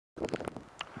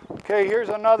Okay, here's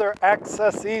another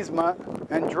access easement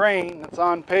and drain that's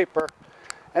on paper.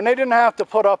 And they didn't have to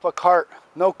put up a cart,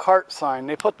 no cart sign.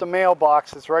 They put the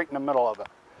mailboxes right in the middle of it.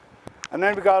 And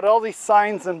then we got all these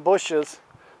signs and bushes.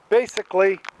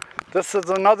 Basically, this is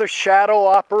another shadow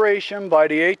operation by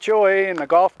the HOA and the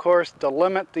golf course to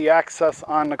limit the access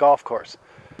on the golf course.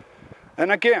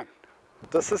 And again,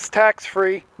 this is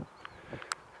tax-free.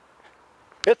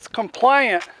 It's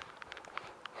compliant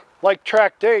like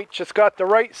Tract H. It's got the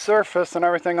right surface and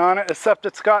everything on it, except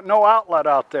it's got no outlet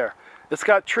out there. It's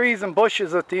got trees and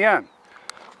bushes at the end.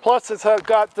 Plus it's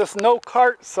got this no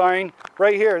cart sign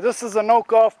right here. This is a no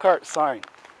golf cart sign.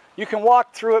 You can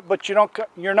walk through it, but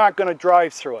you're not going to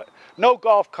drive through it. No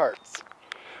golf carts.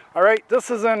 All right, this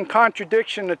is in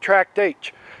contradiction to Tract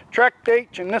H. Tract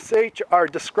H and this H are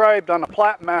described on a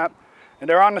plat map, and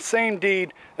they're on the same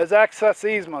deed as access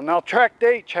easement. Now Tract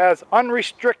H has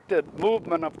unrestricted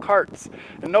movement of carts,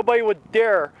 and nobody would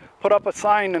dare put up a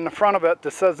sign in the front of it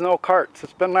that says no carts.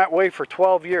 It's been that way for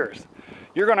 12 years.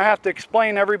 You're going to have to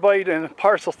explain to everybody in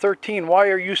parcel 13, why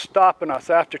are you stopping us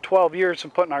after 12 years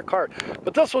from putting our cart?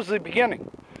 But this was the beginning.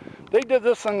 They did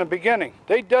this in the beginning.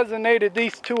 They designated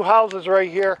these two houses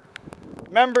right here,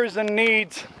 members in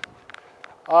needs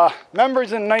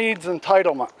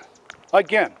entitlement.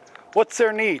 Again, what's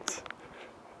their needs?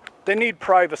 They need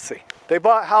privacy. They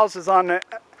bought houses on the,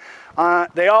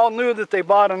 they all knew that they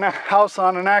bought a house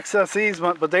on an access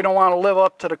easement, but they don't want to live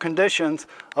up to the conditions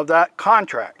of that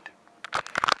contract.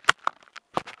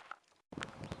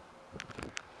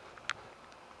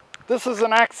 This is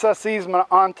an access easement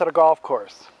onto the golf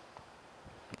course.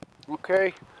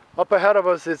 Okay, up ahead of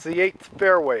us is the 8th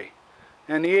fairway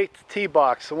and the 8th tee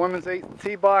box, the women's 8th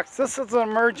tee box. This is an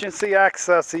emergency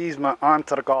access easement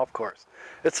onto the golf course.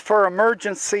 It's for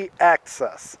emergency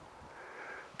access.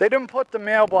 They didn't put the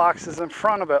mailboxes in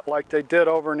front of it like they did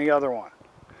over in the other one.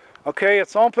 Okay,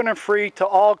 it's open and free to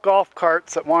all golf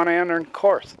carts that want to enter the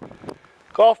course.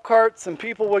 Golf carts and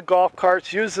people with golf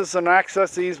carts use this as an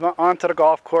access easement onto the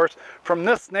golf course from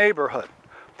this neighborhood.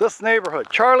 This neighborhood.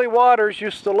 Charlie Waters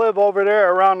used to live over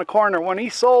there around the corner. When he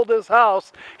sold his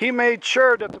house, he made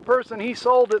sure that the person he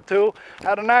sold it to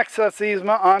had an access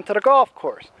easement onto the golf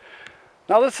course.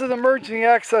 Now this is emergency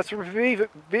access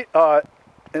easement.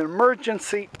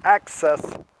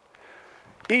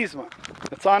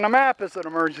 It's on the map as an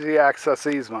emergency access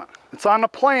easement. It's on the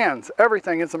plans.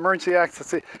 Everything is emergency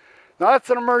access. Now that's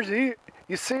an emergency.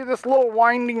 You see this little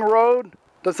winding road?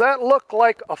 Does that look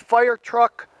like a fire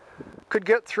truck could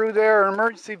get through there, an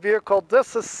emergency vehicle?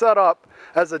 This is set up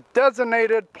as a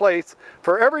designated place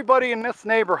for everybody in this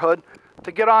neighborhood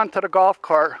to get onto the golf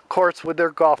course with their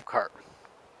golf cart.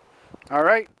 All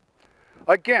right?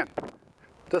 Again,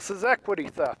 this is equity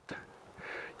theft.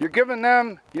 You're giving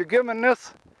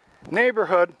this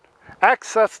neighborhood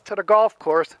access to the golf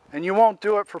course, and you won't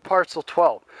do it for parcel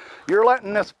 12. You're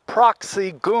letting this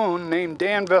proxy goon named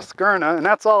Dan Veskerna, and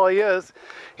that's all he is.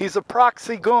 He's a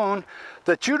proxy goon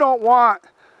that you don't want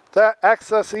that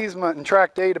access easement in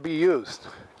Tract A to be used.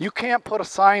 You can't put a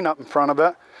sign up in front of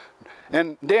it,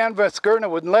 and Dan Veskerna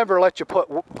would never let you put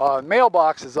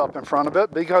mailboxes up in front of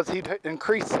it because he'd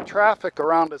increase the traffic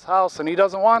around his house, and he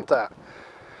doesn't want that.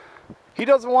 He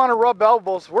doesn't want to rub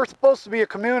elbows. We're supposed to be a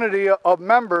community of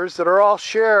members that are all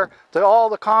share to all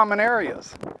the common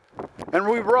areas. And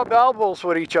we rub elbows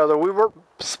with each other. We were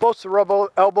supposed to rub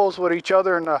elbows with each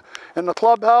other in the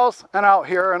clubhouse and out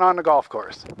here and on the golf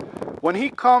course. When he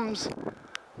comes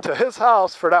to his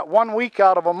house for that 1 week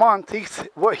out of a month,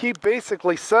 what he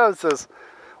basically says is,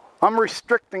 I'm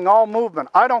restricting all movement.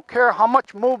 I don't care how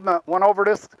much movement went over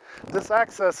this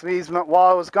access easement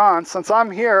while I was gone. Since I'm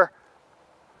here,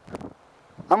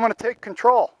 I'm going to take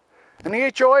control. And the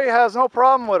HOA has no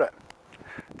problem with it.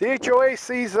 The HOA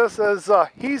sees this as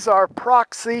he's our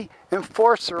proxy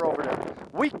enforcer over there.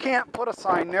 We can't put a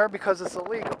sign there because it's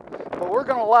illegal. But we're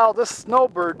going to allow this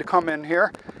snowbird to come in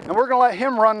here, and we're going to let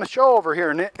him run the show over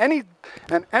here. And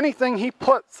anything he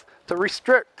puts to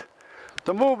restrict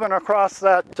the movement across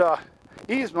that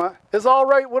easement is all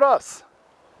right with us.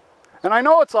 And I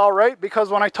know it's all right because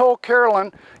when I told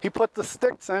Carolyn he put the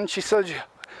sticks in, she said,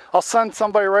 I'll send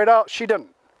somebody right out. She didn't.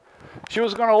 She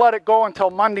was going to let it go until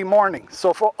Monday morning.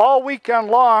 So for all weekend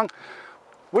long,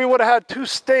 we would have had 2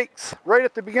 stakes right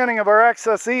at the beginning of our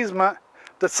access easement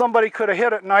that somebody could have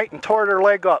hit at night and tore their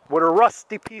leg up with a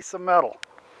rusty piece of metal.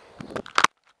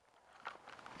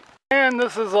 And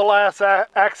this is the last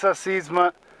access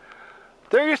easement.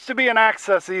 There used to be an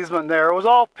access easement there. It was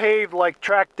all paved like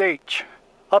Tract H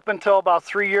up until about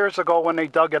 3 years ago when they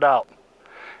dug it out.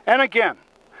 And again,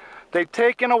 they've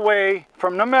taken away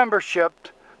from the membership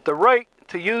the right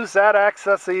to use that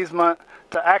access easement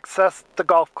to access the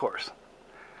golf course.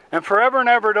 And forever and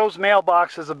ever, those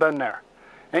mailboxes have been there.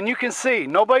 And you can see,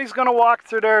 nobody's going to walk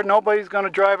through there, nobody's going to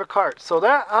drive a cart. So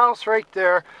that house right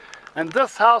there and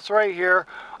this house right here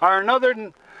are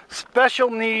another special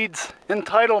needs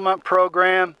entitlement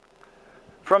program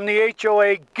from the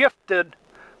HOA gifted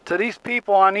to these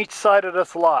people on each side of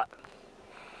this lot.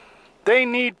 They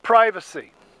need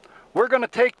privacy. We're going to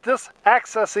take this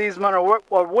access easement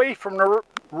away from the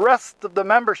rest of the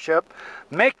membership,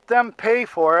 make them pay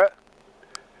for it.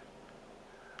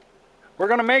 We're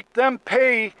going to make them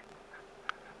pay.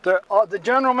 The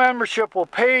general membership will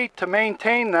pay to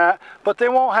maintain that, but they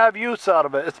won't have use out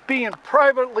of it. It's being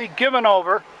privately given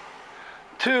over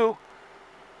to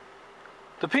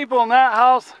the people in that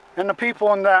house and the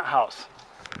people in that house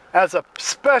as a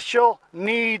special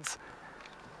needs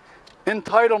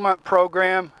entitlement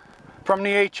program from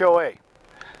the HOA.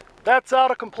 That's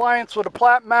out of compliance with the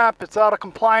plat map. It's out of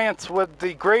compliance with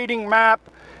the grading map.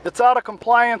 It's out of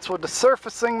compliance with the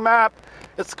surfacing map.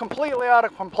 It's completely out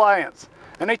of compliance.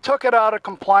 And they took it out of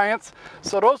compliance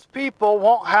so those people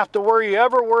won't have to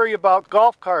ever worry about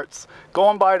golf carts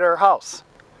going by their house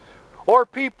or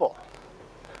people.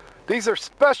 These are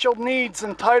special needs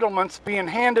entitlements being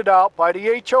handed out by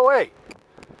the HOA.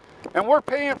 And we're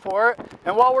paying for it,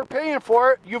 and while we're paying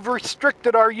for it, you've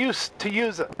restricted our use to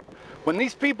use it. When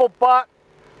those people bought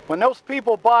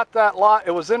that lot,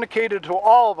 it was indicated to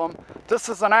all of them, this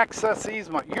is an access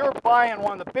easement. You're buying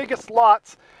one of the biggest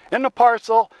lots in the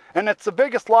parcel, and it's the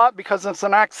biggest lot because it's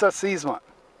an access easement.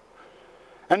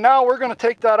 And now we're going to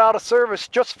take that out of service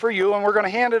just for you, and we're going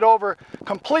to hand it over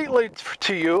completely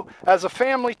to you as a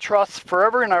family trust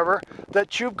forever and ever,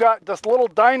 that you've got this little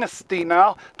dynasty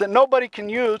now that nobody can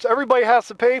use. Everybody has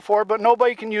to pay for, but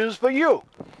nobody can use but you.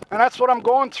 And that's what I'm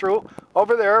going through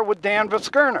over there with Dan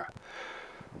Viskerna.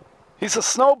 He's a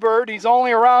snowbird. He's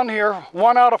only around here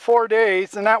 1 out of 4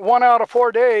 days, and that 1 out of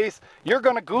 4 days, you're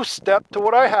going to goose step to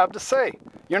what I have to say.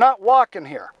 You're not walking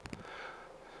here.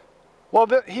 Well,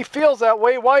 he feels that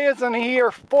way. Why isn't he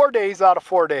here 4 days out of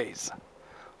 4 days?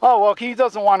 Oh, well, he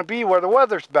doesn't want to be where the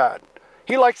weather's bad.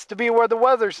 He likes to be where the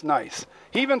weather's nice.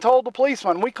 He even told the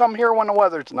policeman, we come here when the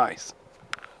weather's nice.